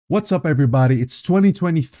What's up, everybody? It's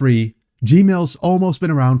 2023. Gmail's almost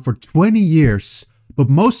been around for 20 years, but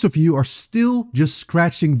most of you are still just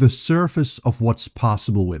scratching the surface of what's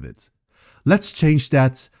possible with it. Let's change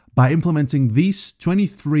that by implementing these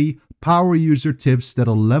 23 power user tips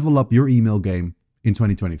that'll level up your email game in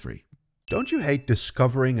 2023. Don't you hate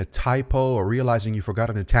discovering a typo or realizing you forgot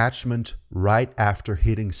an attachment right after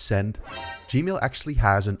hitting send? Gmail actually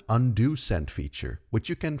has an undo send feature, which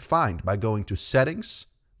you can find by going to Settings,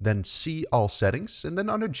 then see all settings, and then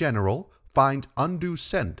under General, find Undo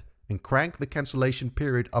Send and crank the cancellation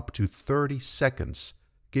period up to 30 seconds,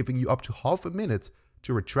 giving you up to half a minute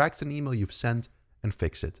to retract an email you've sent and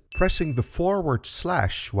fix it. Pressing the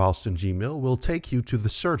 / whilst in Gmail will take you to the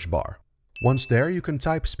search bar. Once there, you can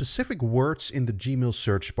type specific words in the Gmail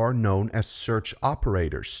search bar known as search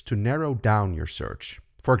operators to narrow down your search.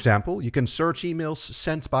 For example, you can search emails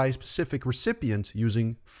sent by a specific recipient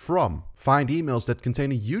using from. Find emails that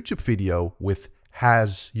contain a YouTube video with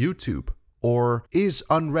has YouTube or is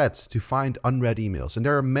unread to find unread emails. And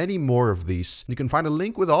there are many more of these. You can find a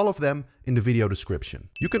link with all of them in the video description.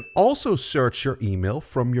 You can also search your email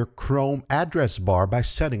from your Chrome address bar by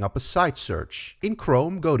setting up a site search. In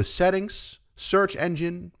Chrome, go to Settings, Search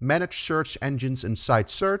Engine, Manage Search Engines and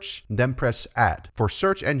Site Search, then press Add. For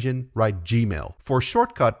search engine, write Gmail. For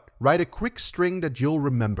shortcut, write a quick string that you'll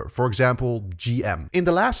remember, for example, GM. In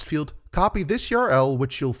the last field, copy this URL,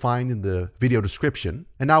 which you'll find in the video description.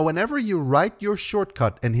 And now whenever you write your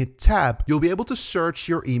shortcut and hit Tab, you'll be able to search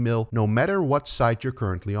your email no matter what site you're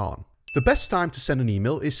currently on. The best time to send an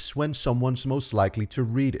email is when someone's most likely to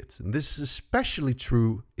read it. And this is especially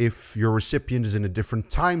true if your recipient is in a different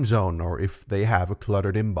time zone or if they have a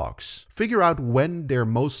cluttered inbox. Figure out when they're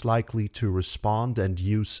most likely to respond and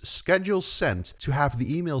use Schedule Send to have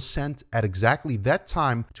the email sent at exactly that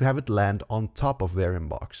time to have it land on top of their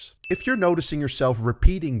inbox. If you're noticing yourself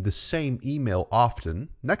repeating the same email often,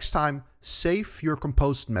 next time, save your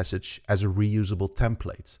composed message as a reusable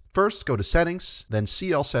template. First, go to Settings, then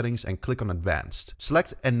see all settings and click on Advanced.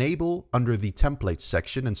 Select Enable under the Templates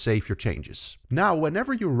section and save your changes. Now,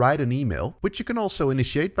 whenever you write an email, which you can also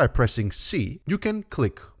initiate by pressing C, you can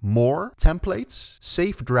click More, Templates,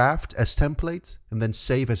 Save Draft as Template, and then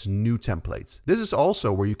Save as New Template. This is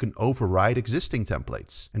also where you can override existing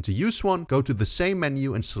templates. And to use one, go to the same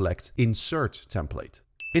menu and select Insert Template.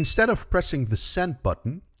 Instead of pressing the Send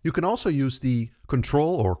button, you can also use the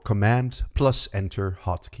Control or Command plus Enter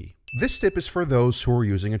hotkey. This tip is for those who are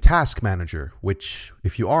using a task manager, which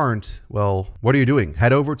if you aren't, well, what are you doing?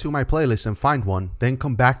 Head over to my playlist and find one, then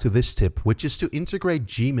come back to this tip, which is to integrate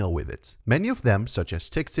Gmail with it. Many of them, such as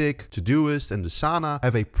TickTick, Todoist, and Asana,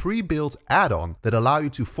 have a pre-built add-on that allow you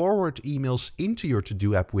to forward emails into your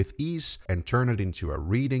to-do app with ease and turn it into a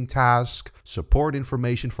reading task, support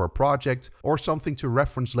information for a project, or something to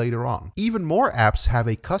reference later on. Even more apps have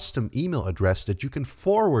a custom email address that you can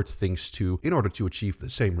forward things to in order to achieve the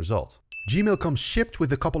same result. Gmail comes shipped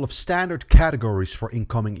with a couple of standard categories for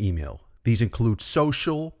incoming email. These include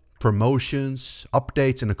social, promotions,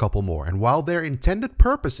 updates, and a couple more. And while their intended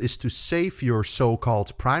purpose is to save your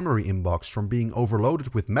so-called primary inbox from being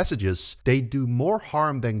overloaded with messages, they do more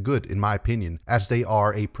harm than good, in my opinion, as they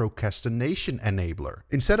are a procrastination enabler.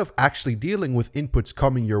 Instead of actually dealing with inputs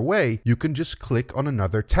coming your way, you can just click on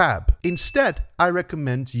another tab. Instead, I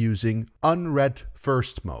recommend using Unread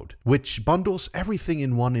First mode, which bundles everything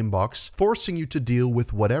in one inbox, forcing you to deal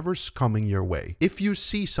with whatever's coming your way. If you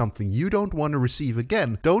see something you don't want to receive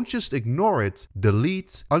again, don't just ignore it,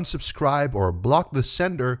 delete, unsubscribe, or block the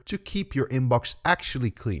sender to keep your inbox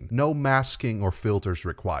actually clean. No masking or filters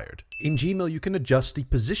required. In Gmail, you can adjust the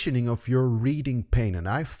positioning of your reading pane, and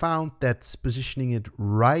I found that positioning it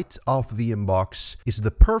right off the inbox is the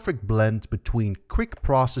perfect blend between quick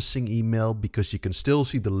processing email, because you can still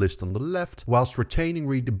see the list on the left, whilst retaining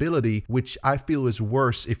readability, which I feel is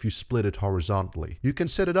worse if you split it horizontally. You can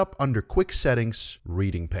set it up under Quick Settings,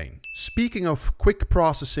 Reading Pane. Speaking of quick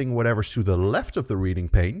processing whatever's to the left of the reading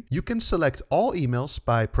pane, you can select all emails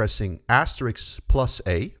by pressing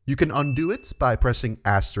 *+A. You can undo it by pressing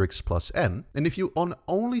 *+N. And if you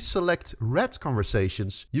only select read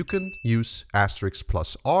conversations, you can use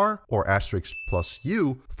 *+R or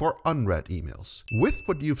 *+U for unread emails. With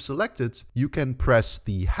what you've selected, you can press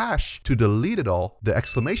the hash to delete it all, the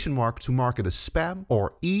exclamation mark to mark it as spam,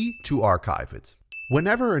 or E to archive it.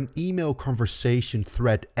 Whenever an email conversation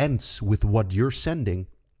thread ends with what you're sending,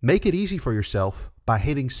 make it easy for yourself by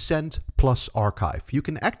hitting Send plus Archive. You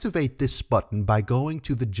can activate this button by going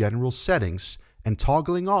to the General Settings and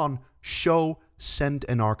toggling on Show Send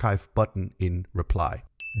and Archive button in Reply.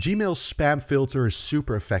 Gmail's spam filter is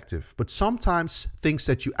super effective, but sometimes things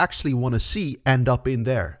that you actually want to see end up in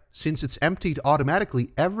there. Since it's emptied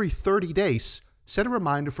automatically every 30 days, set a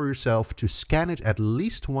reminder for yourself to scan it at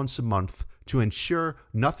least once a month to ensure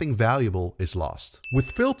nothing valuable is lost.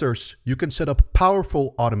 With filters, you can set up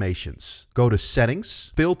powerful automations. Go to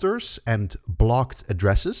Settings, Filters, and Blocked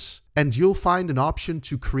Addresses, and you'll find an option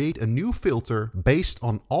to create a new filter based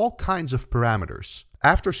on all kinds of parameters.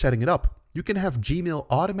 After setting it up, you can have Gmail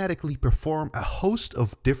automatically perform a host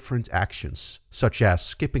of different actions, such as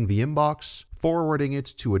skipping the inbox, forwarding it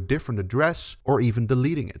to a different address, or even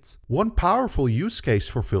deleting it. One powerful use case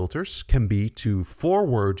for filters can be to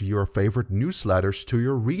forward your favorite newsletters to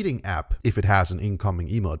your reading app if it has an incoming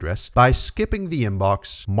email address by skipping the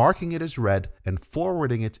inbox, marking it as read, and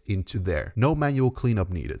forwarding it into there. No manual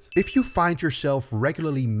cleanup needed. If you find yourself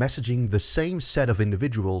regularly messaging the same set of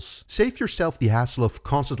individuals, save yourself the hassle of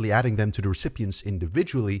constantly adding them to the recipients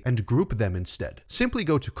individually and group them instead. Simply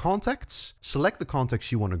go to Contacts, select the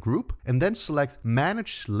contacts you want to group, and then select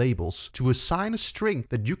Manage Labels to assign a string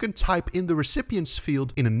that you can type in the recipients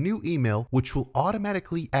field in a new email, which will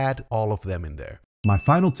automatically add all of them in there. My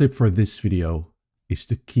final tip for this video is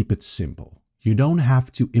to keep it simple. You don't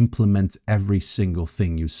have to implement every single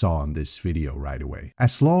thing you saw in this video right away.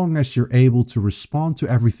 As long as you're able to respond to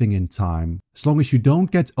everything in time, as long as you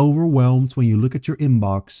don't get overwhelmed when you look at your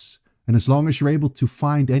inbox, and as long as you're able to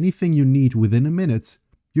find anything you need within a minute,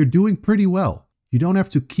 you're doing pretty well. You don't have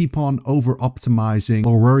to keep on over-optimizing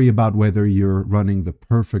or worry about whether you're running the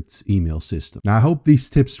perfect email system. Now, I hope these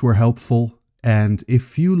tips were helpful. And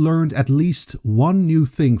if you learned at least one new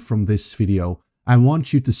thing from this video, I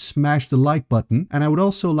want you to smash the like button. And I would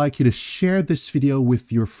also like you to share this video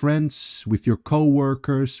with your friends, with your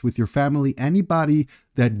coworkers, with your family, anybody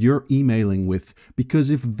that you're emailing with. Because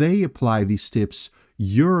if they apply these tips,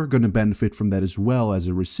 you're going to benefit from that as well as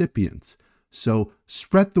a recipient. So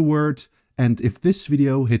spread the word. And if this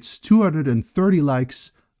video hits 230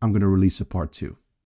 likes, I'm going to release a part 2.